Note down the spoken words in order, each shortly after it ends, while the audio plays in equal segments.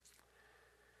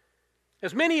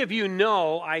As many of you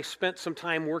know, I spent some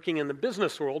time working in the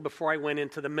business world before I went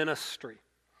into the ministry.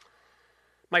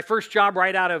 My first job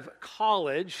right out of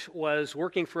college was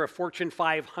working for a Fortune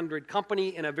 500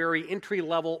 company in a very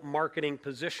entry-level marketing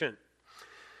position.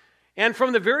 And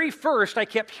from the very first, I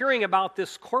kept hearing about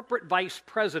this corporate vice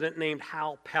president named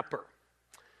Hal Pepper.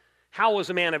 Hal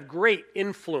was a man of great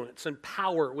influence and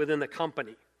power within the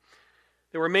company.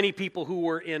 There were many people who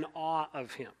were in awe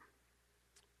of him.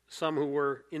 Some who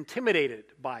were intimidated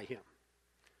by him.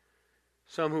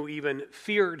 Some who even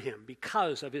feared him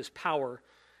because of his power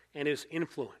and his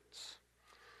influence.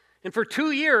 And for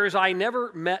 2 years, I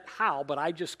never met Hal, but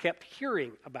I just kept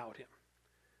hearing about him.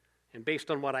 And based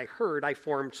on what I heard, I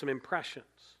formed some impressions.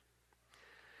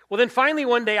 Well, then finally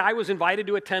one day I was invited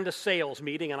to attend a sales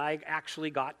meeting, and I actually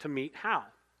got to meet Hal.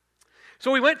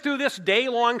 So we went through this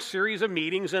day-long series of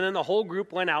meetings, and then the whole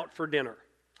group went out for dinner.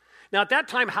 Now, at that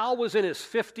time, Hal was in his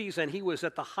 50s, and he was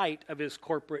at the height of his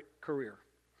corporate career.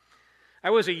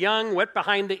 I was a young,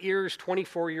 wet-behind-the-ears,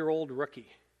 24-year-old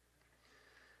rookie.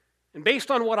 And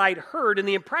based on what I'd heard and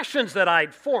the impressions that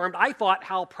I'd formed, I thought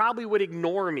Hal probably would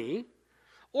ignore me,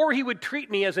 or he would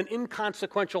treat me as an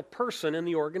inconsequential person in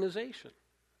the organization.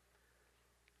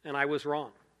 And I was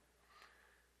wrong.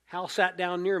 Hal sat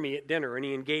down near me at dinner, and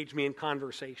he engaged me in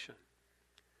conversation.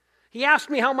 He asked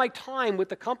me how my time with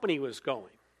the company was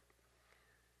going.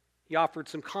 He offered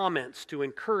some comments to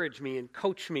encourage me and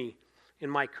coach me in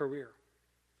my career.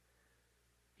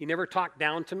 He never talked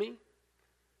down to me.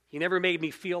 He never made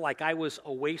me feel like I was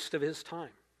a waste of his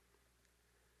time.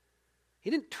 He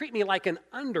didn't treat me like an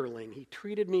underling. He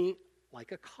treated me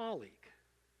like a colleague.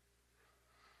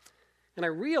 And I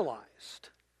realized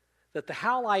that the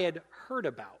Hal I had heard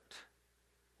about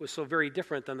was so very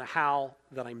different than the Hal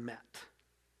that I met.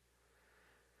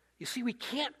 You see, we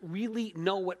can't really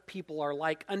know what people are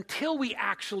like until we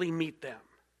actually meet them.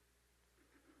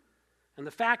 And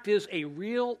the fact is, a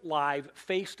real, live,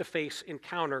 face-to-face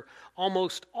encounter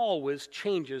almost always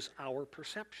changes our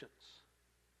perceptions.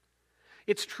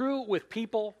 It's true with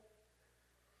people,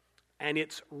 and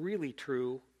it's really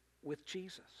true with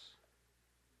Jesus.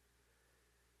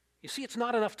 You see, it's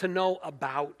not enough to know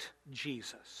about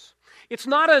Jesus. It's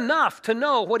not enough to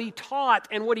know what he taught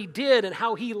and what he did and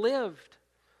how he lived.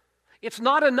 It's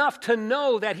not enough to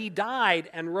know that he died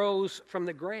and rose from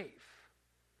the grave.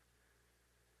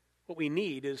 What we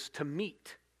need is to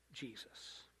meet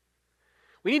Jesus.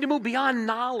 We need to move beyond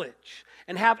knowledge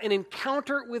and have an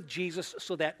encounter with Jesus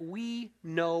so that we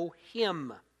know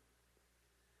him.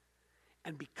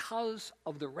 And because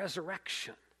of the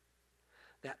resurrection,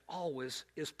 that always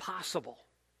is possible.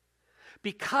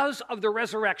 Because of the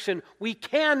resurrection, we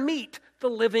can meet the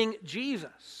living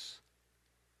Jesus.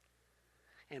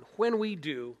 And when we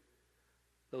do,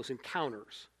 those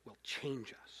encounters will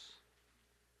change us.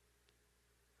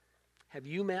 Have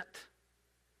you met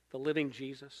the living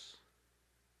Jesus?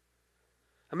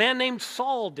 A man named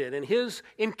Saul did, and his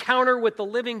encounter with the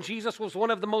living Jesus was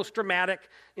one of the most dramatic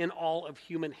in all of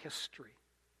human history.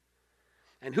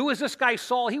 And who was this guy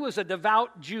Saul? He was a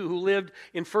devout Jew who lived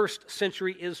in first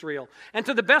century Israel. And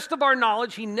to the best of our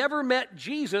knowledge, he never met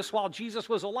Jesus while Jesus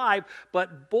was alive,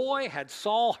 but boy, had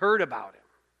Saul heard about him.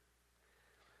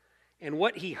 And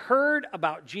what he heard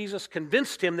about Jesus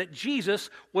convinced him that Jesus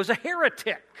was a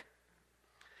heretic.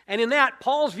 And in that,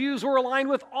 Paul's views were aligned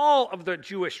with all of the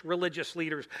Jewish religious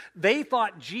leaders. They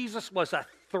thought Jesus was a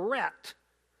threat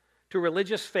to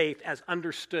religious faith as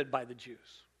understood by the Jews.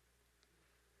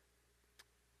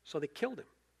 So they killed him.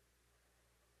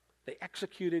 They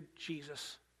executed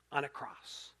Jesus on a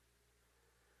cross.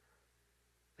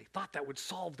 They thought that would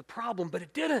solve the problem, but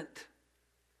it didn't.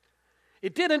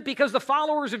 It didn't because the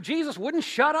followers of Jesus wouldn't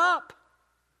shut up.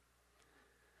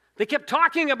 They kept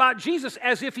talking about Jesus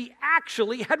as if he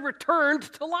actually had returned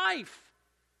to life.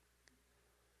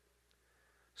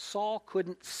 Saul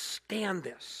couldn't stand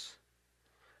this.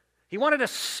 He wanted to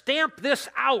stamp this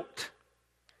out.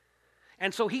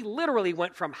 And so he literally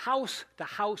went from house to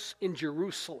house in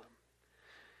Jerusalem,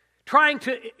 trying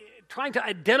to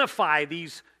identify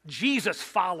these Jesus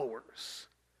followers.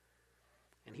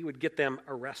 And he would get them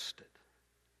arrested.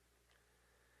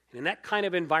 And in that kind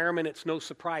of environment, it's no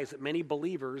surprise that many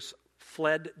believers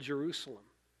fled Jerusalem.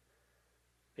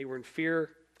 They were in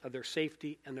fear of their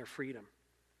safety and their freedom.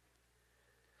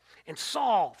 And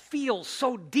Saul feels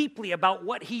so deeply about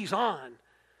what he's on,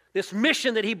 this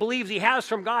mission that he believes he has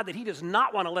from God, that he does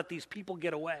not want to let these people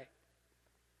get away.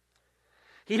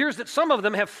 He hears that some of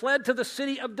them have fled to the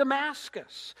city of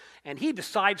Damascus, and he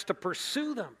decides to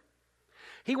pursue them.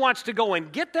 He wants to go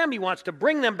and get them. He wants to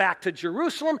bring them back to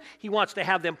Jerusalem. He wants to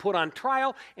have them put on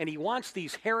trial, and he wants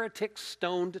these heretics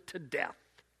stoned to death.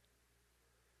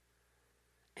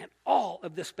 And all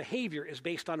of this behavior is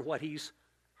based on what he's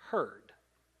heard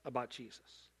about Jesus.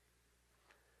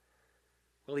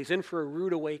 Well, he's in for a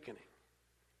rude awakening,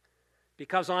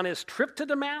 because on his trip to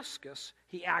Damascus,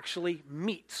 he actually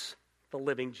meets the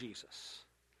living Jesus.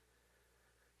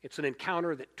 It's an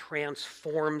encounter that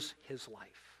transforms his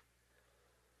life.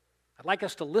 I'd like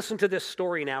us to listen to this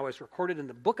story now as recorded in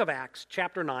the book of Acts,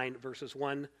 chapter 9, verses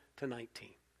 1 to 19.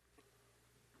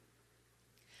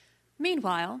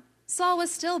 Meanwhile, Saul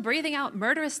was still breathing out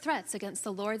murderous threats against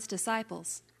the Lord's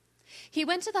disciples. He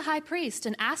went to the high priest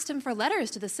and asked him for letters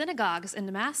to the synagogues in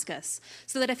Damascus,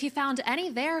 so that if he found any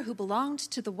there who belonged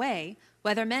to the way,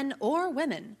 whether men or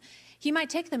women, he might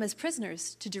take them as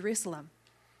prisoners to Jerusalem.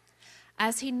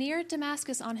 As he neared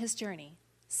Damascus on his journey,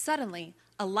 suddenly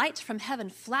a light from heaven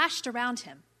flashed around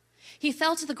him. He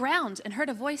fell to the ground and heard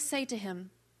a voice say to him,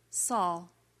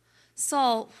 "Saul,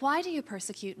 Saul, why do you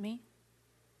persecute me?"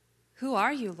 "Who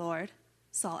are you, Lord?"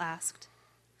 Saul asked.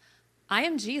 "I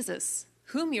am Jesus,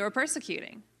 whom you are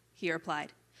persecuting," he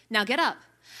replied. "Now get up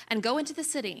and go into the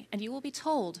city, and you will be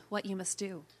told what you must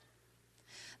do."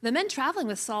 The men traveling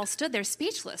with Saul stood there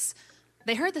speechless.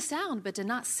 They heard the sound but did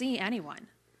not see anyone.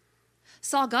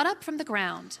 Saul got up from the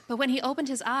ground, but when he opened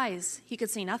his eyes, he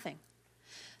could see nothing.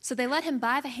 So they led him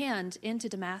by the hand into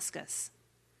Damascus.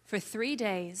 For 3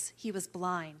 days he was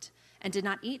blind and did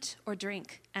not eat or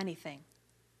drink anything.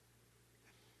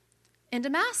 In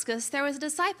Damascus there was a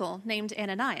disciple named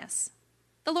Ananias.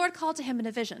 The Lord called to him in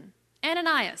a vision,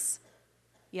 "Ananias."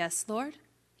 "Yes, Lord,"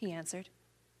 he answered.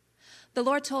 The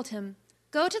Lord told him,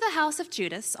 "Go to the house of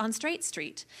Judas on Straight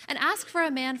Street and ask for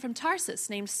a man from Tarsus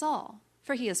named Saul,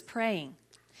 for he is praying.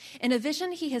 In a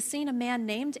vision he has seen a man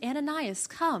named Ananias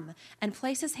come and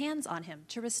place his hands on him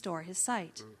to restore his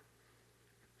sight."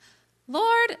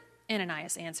 "Lord,"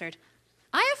 Ananias answered,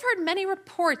 "I have heard many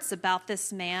reports about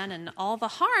this man and all the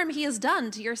harm he has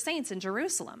done to your saints in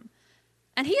Jerusalem.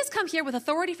 And he has come here with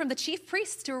authority from the chief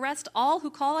priests to arrest all who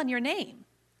call on your name."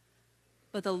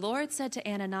 But the Lord said to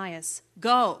Ananias,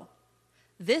 "Go.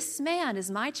 This man is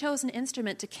my chosen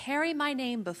instrument to carry my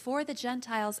name before the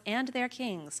Gentiles and their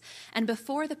kings and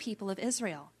before the people of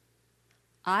Israel.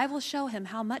 I will show him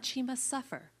how much he must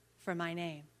suffer for my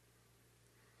name."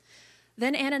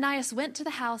 Then Ananias went to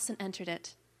the house and entered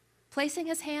it. Placing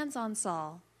his hands on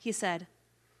Saul, he said,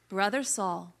 "Brother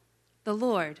Saul, the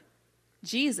Lord,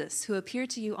 Jesus, who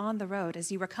appeared to you on the road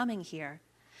as you were coming here,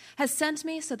 has sent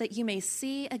me so that you may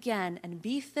see again and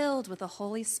be filled with the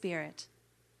Holy Spirit."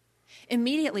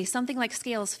 Immediately, something like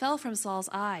scales fell from Saul's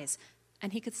eyes,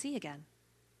 and he could see again.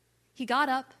 He got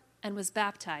up and was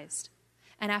baptized,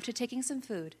 and after taking some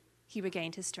food, he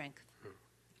regained his strength.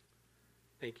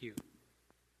 Thank you.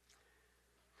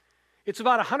 It's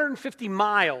about 150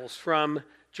 miles from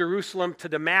Jerusalem to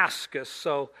Damascus,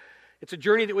 so it's a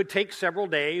journey that would take several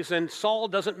days, and Saul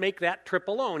doesn't make that trip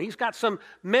alone. He's got some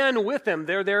men with him.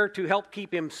 They're there to help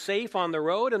keep him safe on the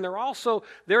road, and they're also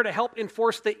there to help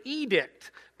enforce the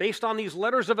edict based on these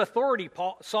letters of authority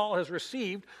Saul has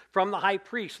received from the high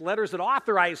priest, letters that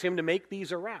authorize him to make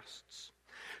these arrests.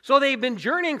 So they've been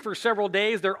journeying for several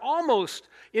days. They're almost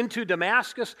into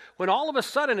Damascus when all of a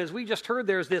sudden, as we just heard,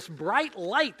 there's this bright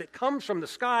light that comes from the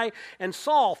sky, and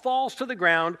Saul falls to the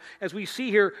ground, as we see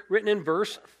here written in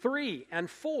verse 3 and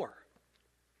 4.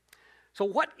 So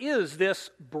what is this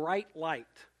bright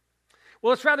light?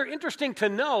 Well, it's rather interesting to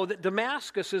know that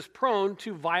Damascus is prone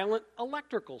to violent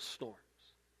electrical storms.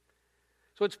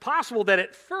 So it's possible that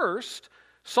at first,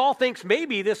 Saul thinks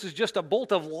maybe this is just a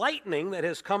bolt of lightning that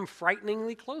has come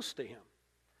frighteningly close to him.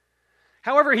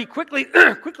 However, he quickly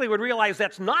would realize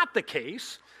that's not the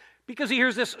case, because he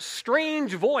hears this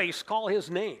strange voice call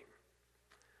his name,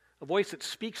 a voice that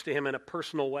speaks to him in a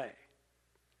personal way.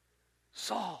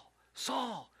 "Saul,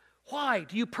 Saul, why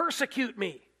do you persecute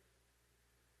me?"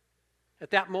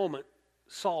 At that moment,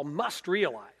 Saul must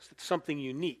realize that something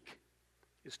unique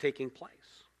is taking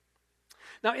place.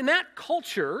 Now, in that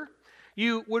culture,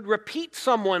 you would repeat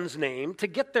someone's name to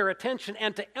get their attention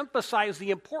and to emphasize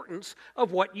the importance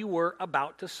of what you were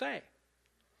about to say.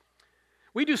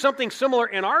 We do something similar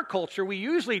in our culture. We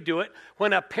usually do it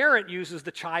when a parent uses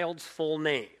the child's full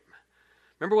name.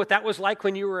 Remember what that was like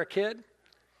when you were a kid?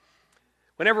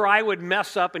 Whenever I would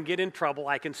mess up and get in trouble,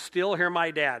 I can still hear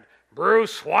my dad,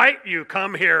 "Bruce White, you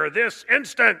come here this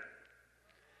instant."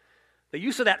 The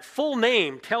use of that full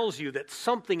name tells you that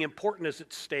something important is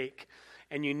at stake,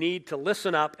 and you need to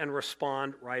listen up and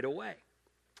respond right away.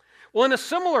 Well, in a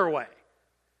similar way,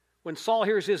 when Saul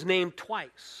hears his name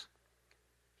twice,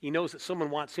 he knows that someone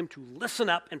wants him to listen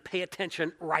up and pay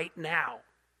attention right now.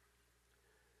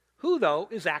 Who, though,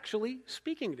 is actually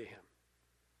speaking to him?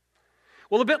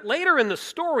 Well, a bit later in the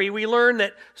story, we learn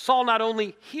that Saul not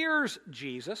only hears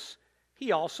Jesus,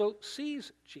 he also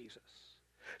sees Jesus.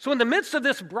 So in the midst of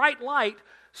this bright light,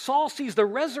 Saul sees the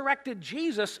resurrected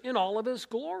Jesus in all of his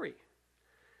glory.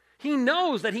 He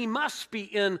knows that he must be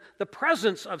in the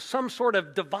presence of some sort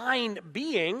of divine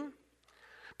being,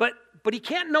 but he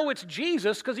can't know it's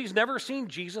Jesus because he's never seen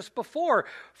Jesus before.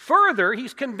 Further,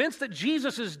 he's convinced that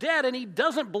Jesus is dead, and he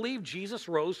doesn't believe Jesus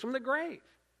rose from the grave.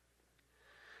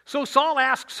 So Saul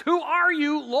asks, "Who are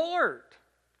you, Lord?"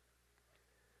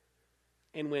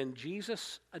 And when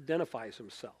Jesus identifies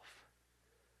himself,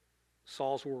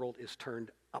 Saul's world is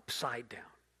turned upside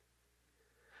down.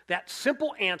 That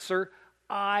simple answer,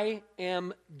 "I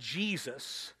am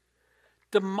Jesus,"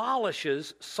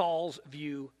 demolishes Saul's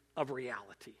view of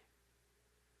reality.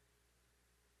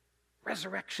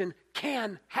 Resurrection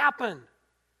can happen.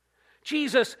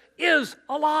 Jesus is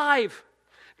alive.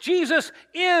 Jesus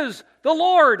is the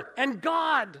Lord and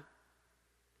God.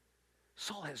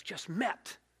 Saul has just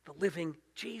met the living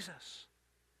Jesus.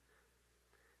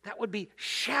 That would be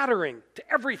shattering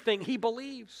to everything he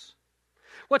believes.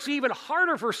 What's even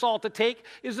harder for Saul to take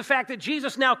is the fact that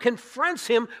Jesus now confronts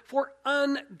him for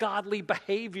ungodly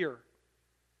behavior.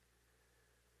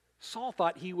 Saul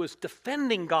thought he was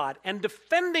defending God and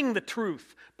defending the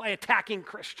truth by attacking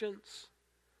Christians.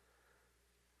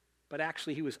 But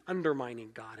actually, he was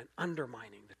undermining God and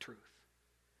undermining the truth.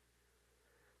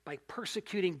 By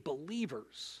persecuting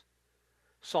believers,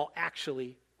 Saul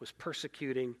actually was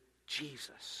persecuting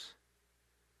Jesus.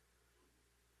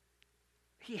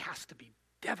 He has to be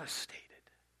devastated.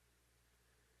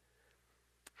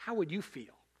 How would you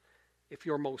feel if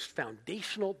your most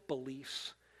foundational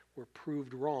beliefs were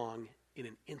proved wrong in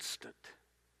an instant?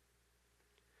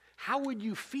 How would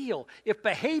you feel if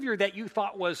behavior that you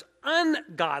thought was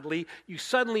ungodly, you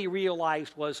suddenly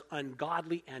realized was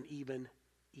ungodly and even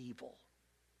evil?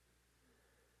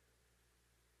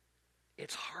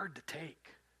 It's hard to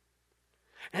take.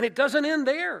 And it doesn't end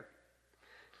there.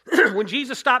 When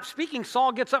Jesus stops speaking,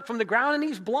 Saul gets up from the ground and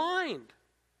he's blind.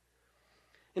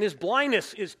 And his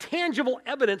blindness is tangible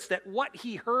evidence that what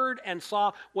he heard and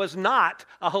saw was not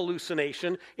a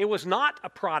hallucination. It was not a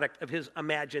product of his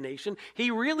imagination.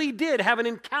 He really did have an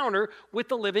encounter with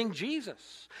the living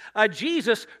Jesus. A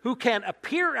Jesus who can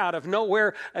appear out of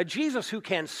nowhere, a Jesus who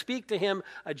can speak to him,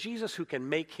 a Jesus who can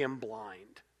make him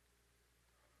blind.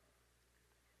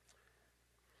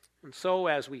 And so,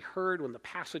 as we heard when the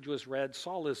passage was read,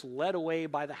 Saul is led away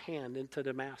by the hand into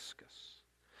Damascus.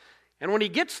 And when he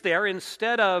gets there,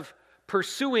 instead of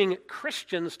pursuing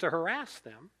Christians to harass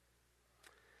them,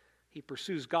 he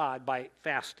pursues God by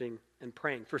fasting and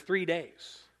praying for 3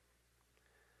 days.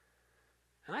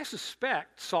 And I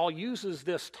suspect Saul uses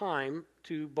this time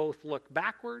to both look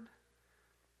backward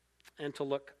and to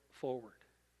look forward.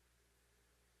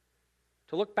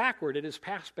 To look backward at his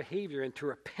past behavior and to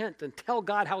repent and tell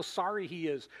God how sorry he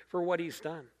is for what he's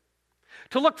done.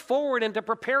 To look forward and to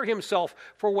prepare himself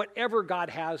for whatever God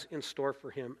has in store for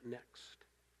him next.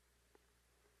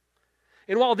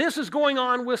 And while this is going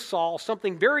on with Saul,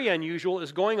 something very unusual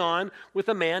is going on with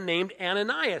a man named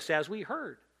Ananias, as we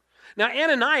heard. Now,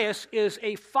 Ananias is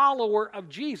a follower of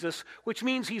Jesus, which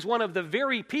means he's one of the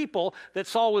very people that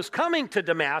Saul was coming to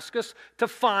Damascus to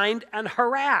find and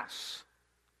harass.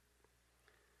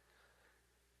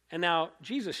 And now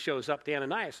Jesus shows up to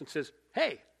Ananias and says,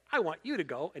 "Hey, I want you to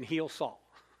go and heal Saul."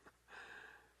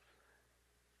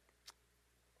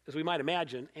 As we might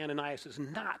imagine, Ananias is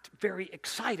not very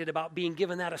excited about being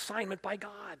given that assignment by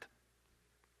God.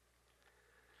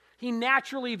 He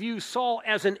naturally views Saul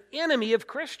as an enemy of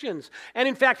Christians. And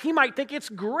in fact, he might think it's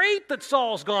great that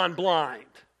Saul's gone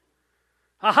blind.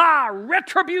 Aha,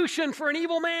 retribution for an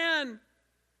evil man.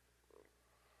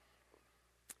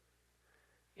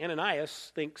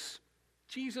 Ananias thinks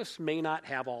Jesus may not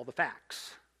have all the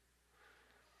facts.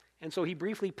 And so he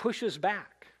briefly pushes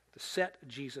back to set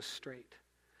Jesus straight.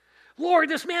 "Lord,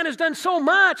 this man has done so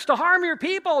much to harm your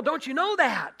people. Don't you know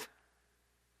that?"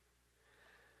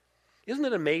 Isn't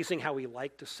it amazing how we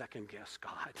like to second-guess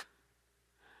God?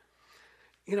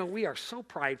 You know, we are so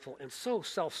prideful and so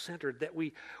self-centered that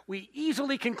we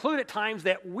easily conclude at times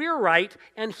that we're right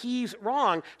and he's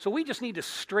wrong. So we just need to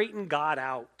straighten God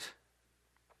out.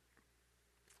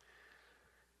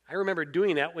 I remember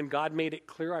doing that when God made it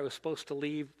clear I was supposed to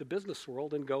leave the business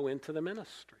world and go into the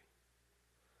ministry.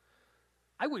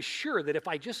 I was sure that if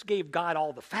I just gave God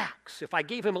all the facts, if I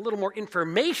gave him a little more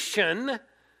information,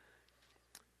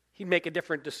 he'd make a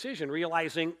different decision,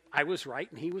 realizing I was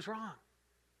right and he was wrong.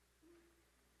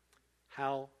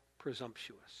 How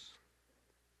presumptuous.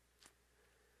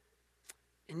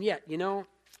 And yet, you know,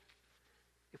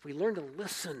 if we learn to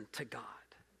listen to God,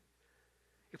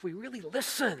 if we really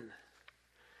listen,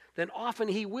 then often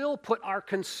he will put our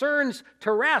concerns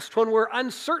to rest when we're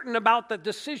uncertain about the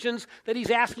decisions that he's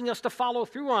asking us to follow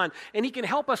through on. And he can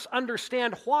help us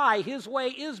understand why his way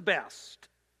is best.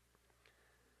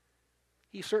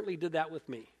 He certainly did that with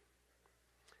me.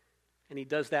 And he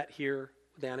does that here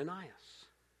with Ananias.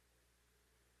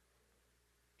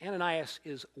 Ananias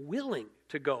is willing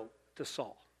to go to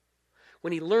Saul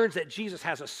when he learns that Jesus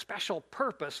has a special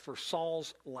purpose for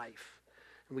Saul's life.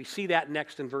 And we see that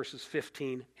next in verses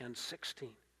 15 and 16.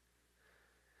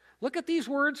 Look at these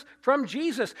words from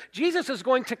Jesus. Jesus is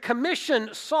going to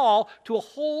commission Saul to a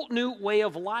whole new way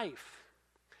of life.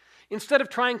 Instead of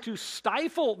trying to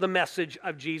stifle the message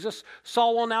of Jesus,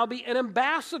 Saul will now be an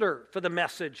ambassador for the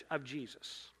message of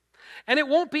Jesus. And it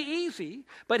won't be easy,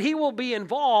 but he will be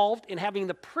involved in having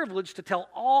the privilege to tell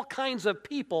all kinds of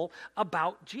people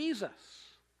about Jesus.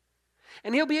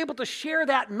 And he'll be able to share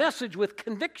that message with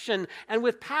conviction and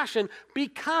with passion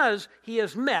because he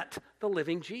has met the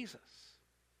living Jesus.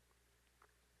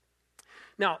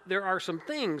 Now, there are some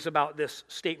things about this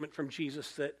statement from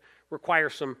Jesus that require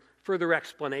some further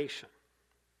explanation.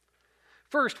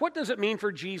 First, what does it mean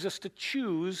for Jesus to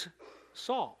choose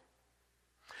Saul?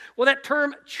 Well, that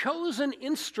term chosen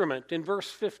instrument in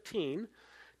verse 15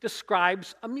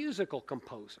 describes a musical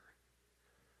composer,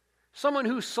 someone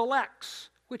who selects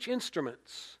which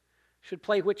instruments should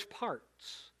play which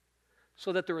parts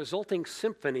so that the resulting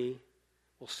symphony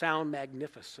will sound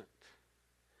magnificent.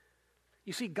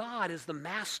 You see, God is the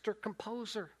master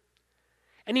composer,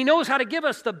 and he knows how to give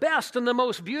us the best and the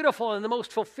most beautiful and the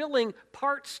most fulfilling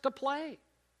parts to play.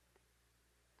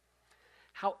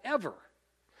 However,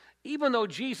 even though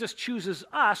Jesus chooses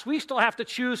us, we still have to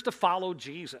choose to follow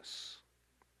Jesus.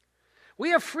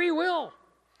 We have free will,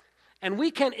 and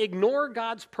we can ignore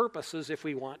God's purposes if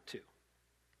we want to.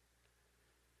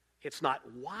 It's not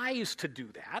wise to do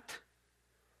that,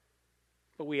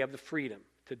 but we have the freedom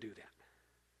to do that.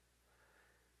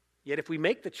 Yet if we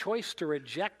make the choice to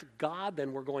reject God,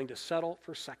 then we're going to settle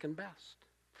for second best.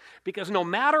 Because no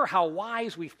matter how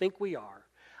wise we think we are,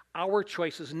 our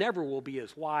choices never will be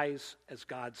as wise as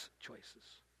God's choices.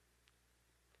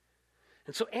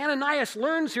 And so Ananias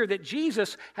learns here that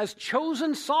Jesus has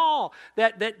chosen Saul,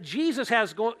 that Jesus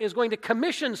is going to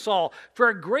commission Saul for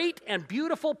a great and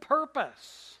beautiful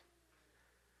purpose.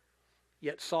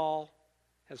 Yet Saul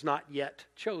has not yet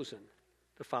chosen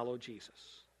to follow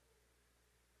Jesus.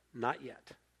 Not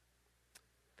yet.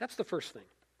 That's the first thing.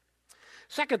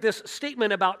 Second, this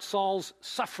statement about Saul's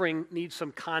suffering needs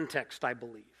some context, I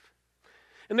believe.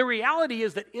 And the reality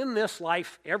is that in this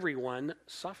life, everyone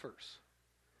suffers.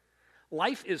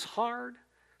 Life is hard.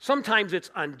 Sometimes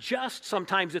it's unjust.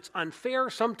 Sometimes it's unfair.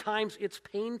 Sometimes it's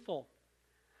painful.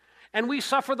 And we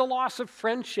suffer the loss of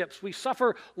friendships. We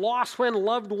suffer loss when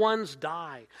loved ones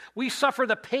die. We suffer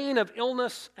the pain of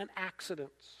illness and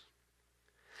accidents.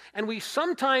 And we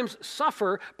sometimes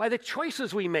suffer by the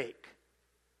choices we make.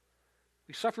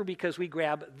 We suffer because we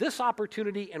grab this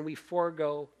opportunity and we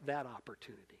forego that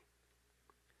opportunity.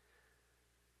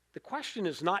 The question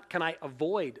is not, can I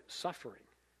avoid suffering?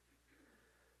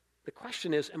 The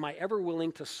question is, am I ever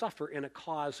willing to suffer in a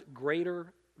cause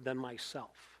greater than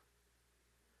myself?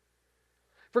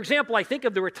 For example, I think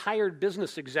of the retired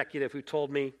business executive who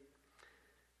told me,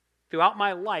 throughout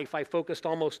my life, I focused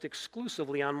almost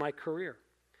exclusively on my career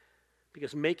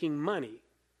because making money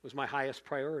was my highest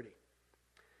priority.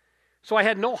 So I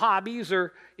had no hobbies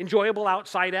or enjoyable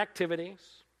outside activities.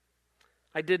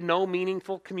 I did no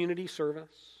meaningful community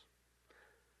service.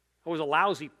 I was a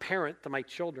lousy parent to my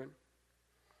children.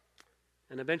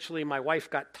 And eventually my wife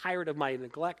got tired of my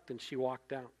neglect and she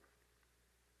walked out.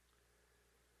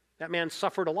 That man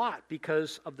suffered a lot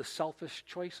because of the selfish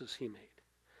choices he made.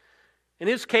 In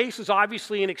his case is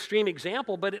obviously an extreme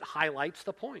example, but it highlights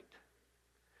the point.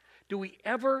 Do we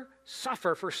ever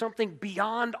suffer for something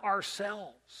beyond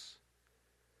ourselves?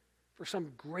 For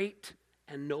some great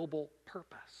and noble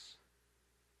purpose?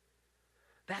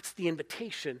 That's the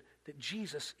invitation that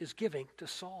Jesus is giving to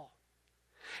Saul.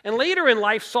 And later in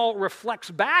life, Saul reflects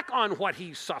back on what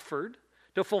he suffered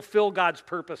to fulfill God's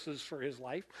purposes for his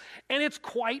life, and it's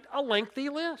quite a lengthy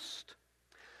list.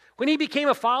 When he became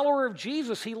a follower of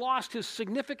Jesus, he lost his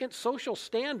significant social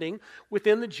standing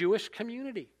within the Jewish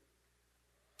community.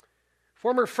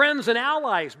 Former friends and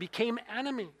allies became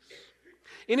enemies.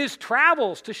 In his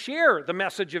travels to share the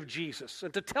message of Jesus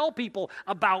and to tell people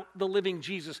about the living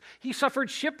Jesus, he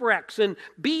suffered shipwrecks and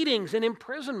beatings and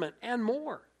imprisonment and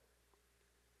more.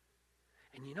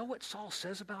 And you know what Saul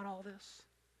says about all this?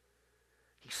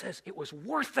 He says it was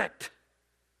worth it.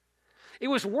 It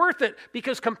was worth it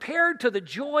because compared to the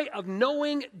joy of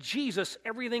knowing Jesus,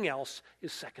 everything else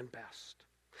is second best.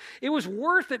 It was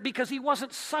worth it because he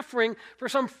wasn't suffering for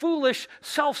some foolish,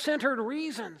 self-centered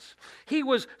reasons. He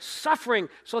was suffering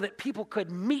so that people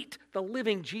could meet the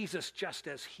living Jesus just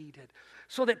as he did,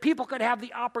 so that people could have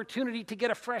the opportunity to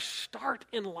get a fresh start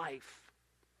in life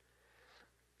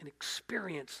and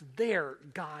experience their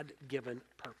God-given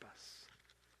purpose.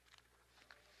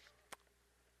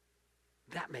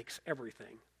 That makes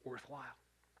everything worthwhile.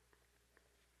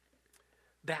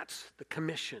 That's the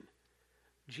commission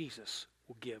Jesus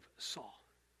will give Saul.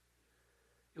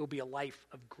 It will be a life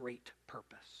of great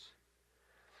purpose.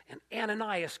 And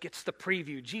Ananias gets the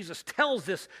preview. Jesus tells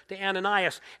this to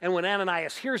Ananias, and when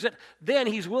Ananias hears it, then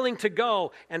he's willing to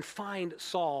go and find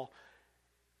Saul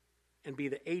and be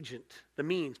the agent, the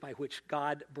means by which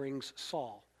God brings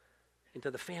Saul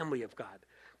into the family of God.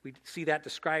 We see that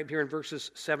described here in verses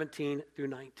 17 through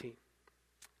 19.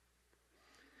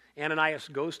 Ananias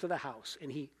goes to the house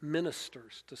and he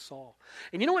ministers to Saul.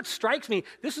 And you know what strikes me?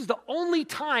 This is the only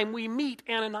time we meet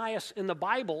Ananias in the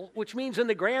Bible, which means in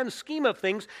the grand scheme of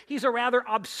things, he's a rather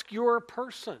obscure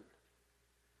person.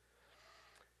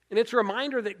 And it's a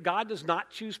reminder that God does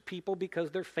not choose people because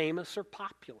they're famous or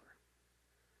popular.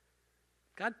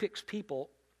 God picks people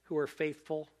who are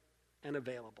faithful and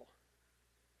available.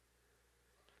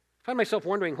 I find myself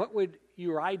wondering, what would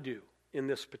you or I do in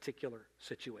this particular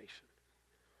situation?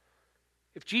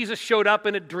 If Jesus showed up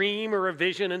in a dream or a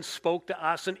vision and spoke to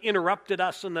us and interrupted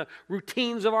us in the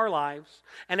routines of our lives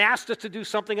and asked us to do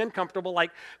something uncomfortable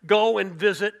like go and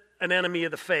visit an enemy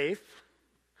of the faith.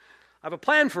 I have a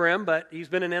plan for him, but he's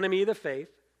been an enemy of the faith.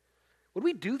 Would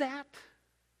we do that?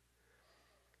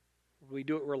 Would we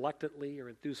do it reluctantly or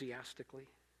enthusiastically?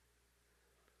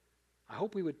 I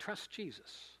hope we would trust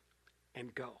Jesus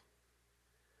and go.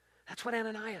 That's what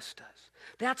Ananias does.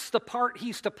 That's the part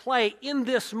he's to play in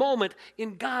this moment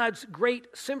in God's great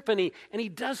symphony, and he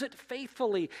does it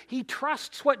faithfully. He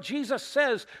trusts what Jesus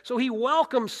says, so he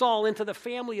welcomes Saul into the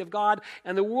family of God,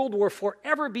 and the world will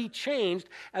forever be changed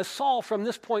as Saul from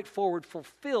this point forward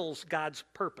fulfills God's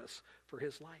purpose for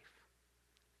his life.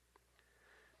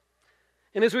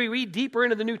 And as we read deeper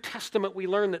into the New Testament, we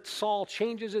learn that Saul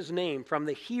changes his name from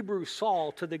the Hebrew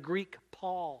Saul to the Greek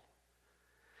Paul.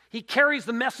 He carries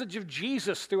the message of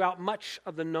Jesus throughout much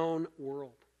of the known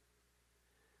world.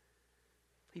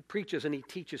 He preaches and he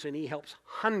teaches and he helps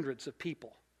hundreds of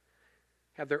people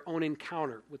have their own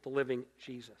encounter with the living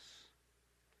Jesus.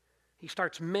 He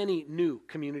starts many new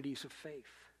communities of faith.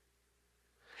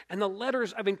 And the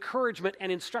letters of encouragement and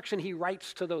instruction he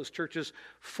writes to those churches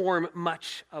form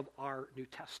much of our New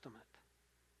Testament.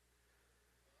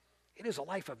 It is a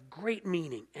life of great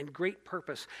meaning and great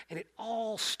purpose, and it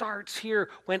all starts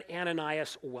here when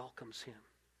Ananias welcomes him.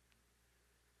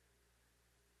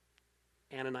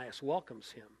 Ananias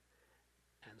welcomes him,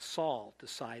 and Saul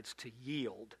decides to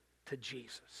yield to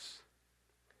Jesus.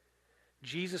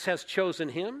 Jesus has chosen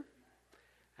him,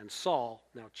 and Saul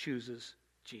now chooses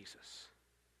Jesus.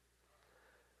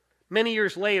 Many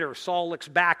years later, Saul looks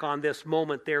back on this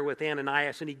moment there with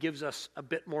Ananias, and he gives us a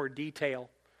bit more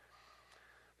detail.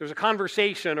 There's a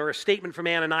conversation or a statement from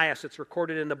Ananias that's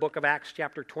recorded in the book of Acts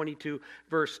chapter 22,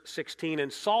 verse 16.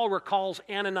 And Saul recalls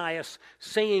Ananias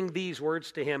saying these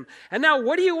words to him. And now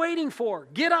what are you waiting for?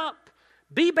 Get up,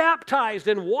 be baptized,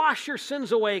 and wash your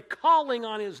sins away, calling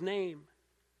on his name.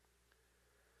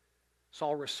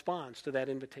 Saul responds to that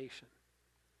invitation.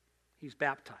 He's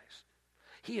baptized.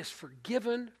 He is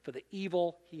forgiven for the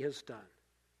evil he has done.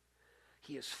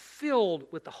 He is filled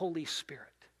with the Holy Spirit.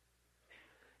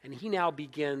 And he now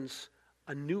begins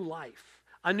a new life,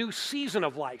 a new season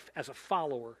of life as a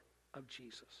follower of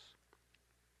Jesus.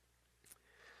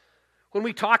 When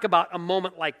we talk about a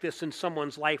moment like this in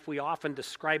someone's life, we often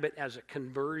describe it as a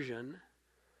conversion.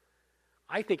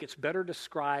 I think it's better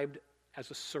described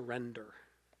as a surrender.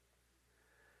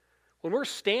 When we're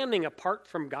standing apart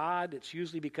from God, it's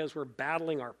usually because we're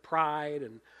battling our pride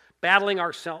and battling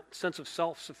our sense of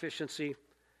self-sufficiency.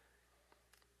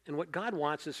 And what God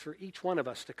wants is for each one of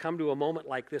us to come to a moment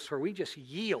like this where we just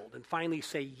yield and finally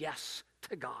say yes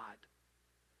to God.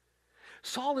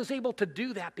 Saul is able to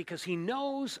do that because he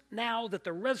knows now that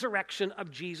the resurrection of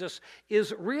Jesus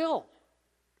is real.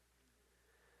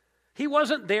 He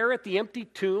wasn't there at the empty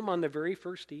tomb on the very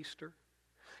first Easter.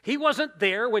 He wasn't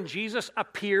there when Jesus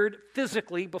appeared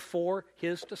physically before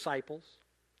his disciples.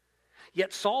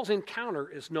 Yet Saul's encounter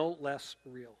is no less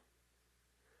real.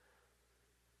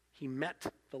 He met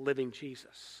the living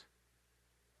Jesus,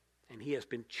 and he has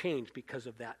been changed because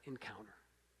of that encounter.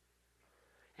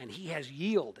 And he has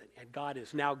yielded, and God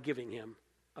is now giving him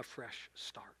a fresh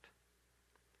start.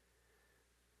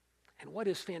 And what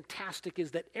is fantastic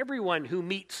is that everyone who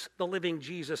meets the living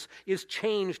Jesus is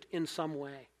changed in some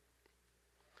way.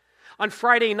 On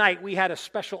Friday night, we had a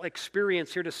special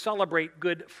experience here to celebrate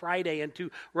Good Friday and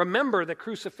to remember the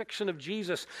crucifixion of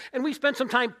Jesus. And we spent some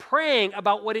time praying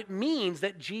about what it means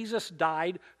that Jesus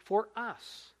died for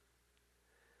us.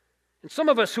 And some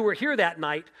of us who were here that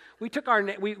night, we took a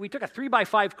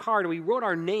 3x5 card and we wrote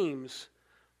our names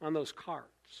on those cards.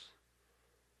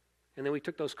 And then we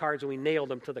took those cards and we nailed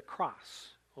them to the cross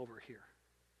over here.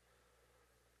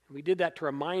 And we did that to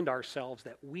remind ourselves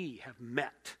that we have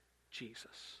met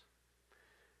Jesus.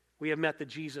 We have met the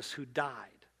Jesus who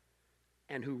died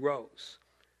and who rose,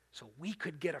 so we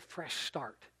could get a fresh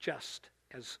start just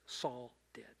as Saul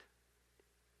did.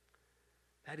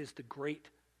 That is the great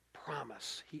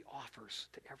promise he offers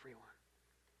to everyone.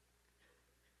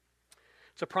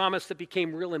 It's a promise that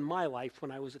became real in my life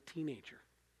when I was a teenager.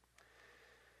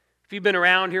 If you've been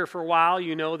around here for a while,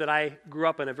 you know that I grew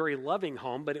up in a very loving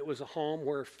home, but it was a home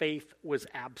where faith was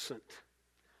absent.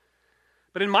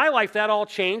 But in my life, that all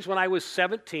changed when I was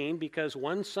 17 because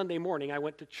one Sunday morning I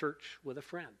went to church with a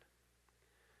friend.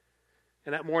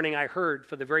 And that morning I heard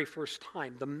for the very first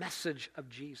time the message of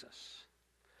Jesus.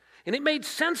 And it made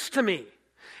sense to me.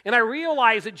 And I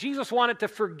realized that Jesus wanted to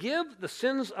forgive the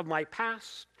sins of my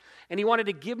past, and he wanted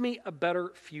to give me a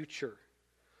better future,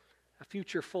 a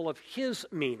future full of his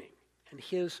meaning and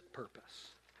his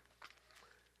purpose.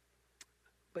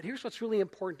 But here's what's really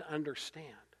important to understand.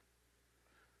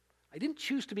 I didn't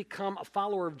choose to become a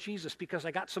follower of Jesus because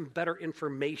I got some better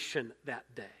information that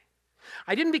day.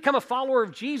 I didn't become a follower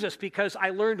of Jesus because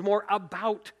I learned more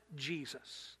about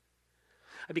Jesus.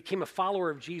 I became a follower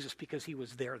of Jesus because he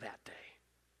was there that day.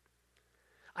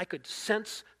 I could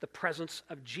sense the presence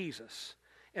of Jesus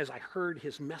as I heard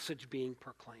his message being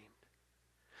proclaimed.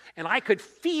 And I could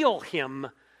feel him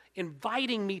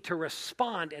inviting me to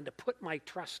respond and to put my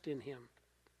trust in him.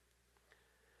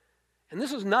 And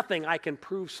this is nothing I can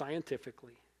prove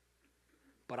scientifically,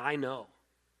 but I know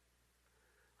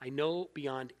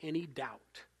beyond any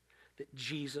doubt that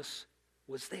Jesus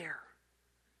was there.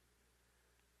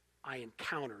 I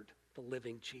encountered the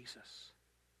living Jesus.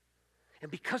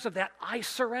 And because of that, I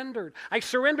surrendered. I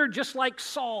surrendered just like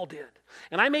Saul did.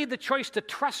 And I made the choice to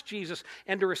trust Jesus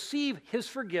and to receive his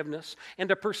forgiveness and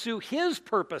to pursue his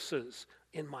purposes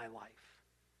in my life.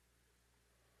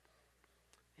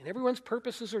 And everyone's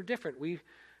purposes are different. We've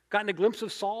gotten a glimpse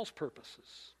of Saul's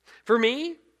purposes. For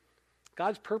me,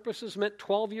 God's purposes meant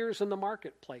 12 years in the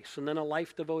marketplace and then a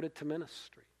life devoted to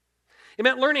ministry. It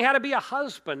meant learning how to be a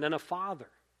husband and a father.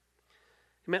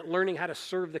 It meant learning how to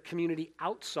serve the community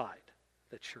outside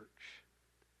the church.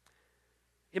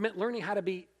 It meant learning how to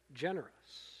be generous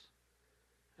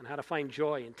and how to find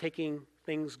joy in taking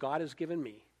things God has given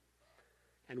me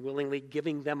and willingly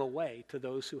giving them away to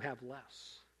those who have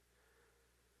less.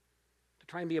 To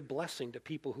try and be a blessing to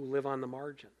people who live on the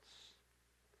margins.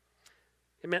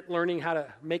 It meant learning how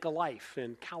to make a life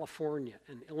in California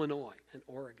and Illinois and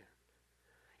Oregon.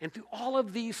 And through all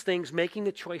of these things, making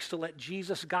the choice to let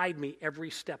Jesus guide me every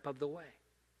step of the way.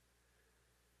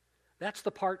 That's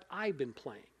the part I've been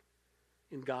playing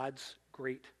in God's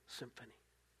great symphony.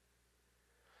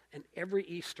 And every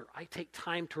Easter, I take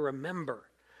time to remember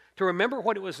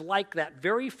what it was like that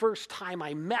very first time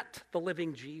I met the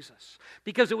living Jesus.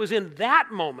 Because it was in that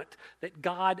moment that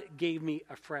God gave me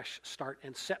a fresh start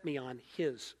and set me on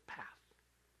his path.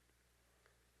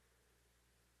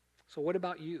 So what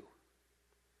about you?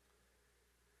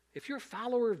 If you're a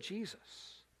follower of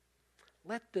Jesus,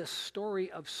 let this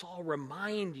story of Saul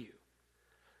remind you.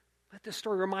 Let this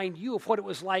story remind you of what it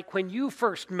was like when you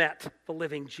first met the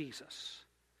living Jesus.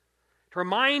 To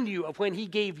remind you of when he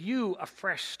gave you a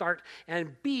fresh start,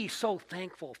 and be so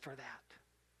thankful for that.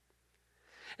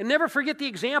 And never forget the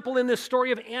example in this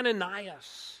story of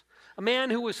Ananias, a man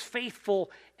who was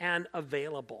faithful and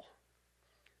available.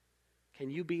 Can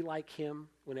you be like him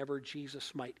whenever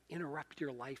Jesus might interrupt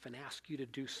your life and ask you to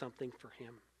do something for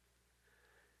him?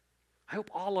 I hope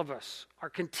all of us are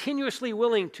continuously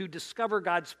willing to discover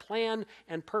God's plan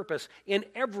and purpose in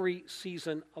every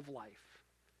season of life.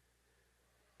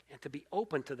 And to be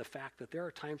open to the fact that there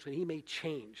are times when he may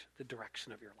change the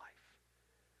direction of your life.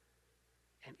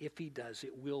 And if he does,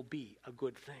 it will be a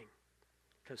good thing,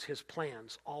 because his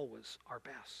plans always are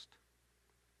best.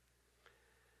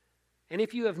 And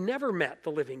if you have never met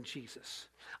the living Jesus,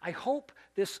 I hope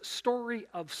this story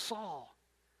of Saul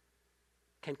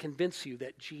can convince you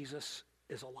that Jesus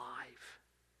is alive.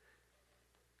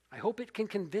 I hope it can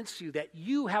convince you that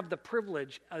you have the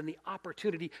privilege and the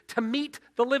opportunity to meet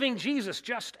the living Jesus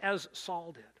just as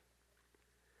Saul did.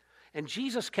 And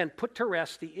Jesus can put to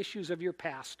rest the issues of your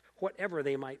past, whatever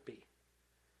they might be.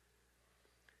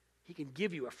 He can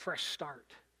give you a fresh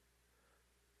start.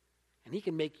 And he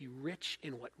can make you rich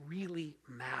in what really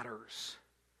matters.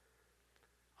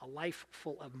 A life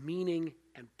full of meaning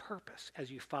and purpose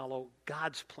as you follow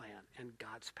God's plan and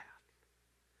God's path.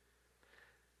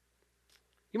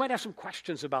 You might have some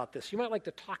questions about this. You might like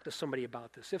to talk to somebody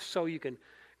about this. If so, you can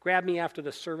grab me after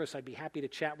the service. I'd be happy to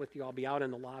chat with you. I'll be out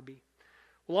in the lobby.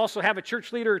 We'll also have a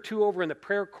church leader or two over in the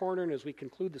prayer corner, and as we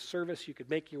conclude the service, you could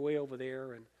make your way over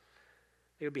there, and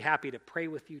they would be happy to pray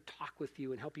with you, talk with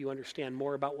you, and help you understand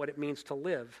more about what it means to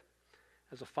live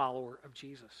as a follower of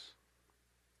Jesus.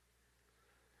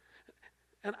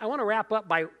 And I want to wrap up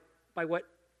by what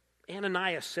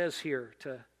Ananias says here,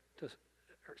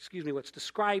 what's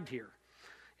described here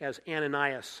as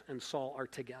Ananias and Saul are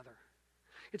together.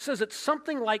 It says that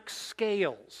something like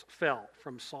scales fell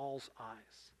from Saul's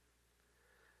eyes.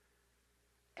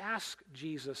 Ask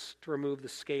Jesus to remove the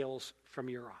scales from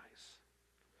your eyes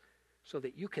so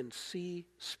that you can see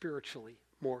spiritually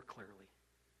more clearly,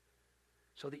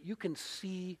 so that you can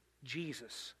see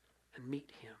Jesus and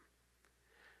meet him.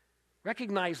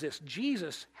 Recognize this,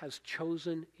 Jesus has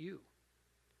chosen you.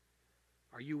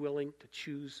 Are you willing to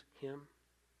choose him?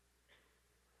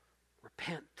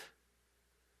 Repent,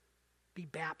 be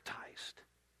baptized,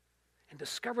 and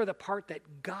discover the part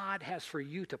that God has for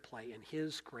you to play in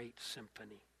his great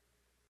symphony.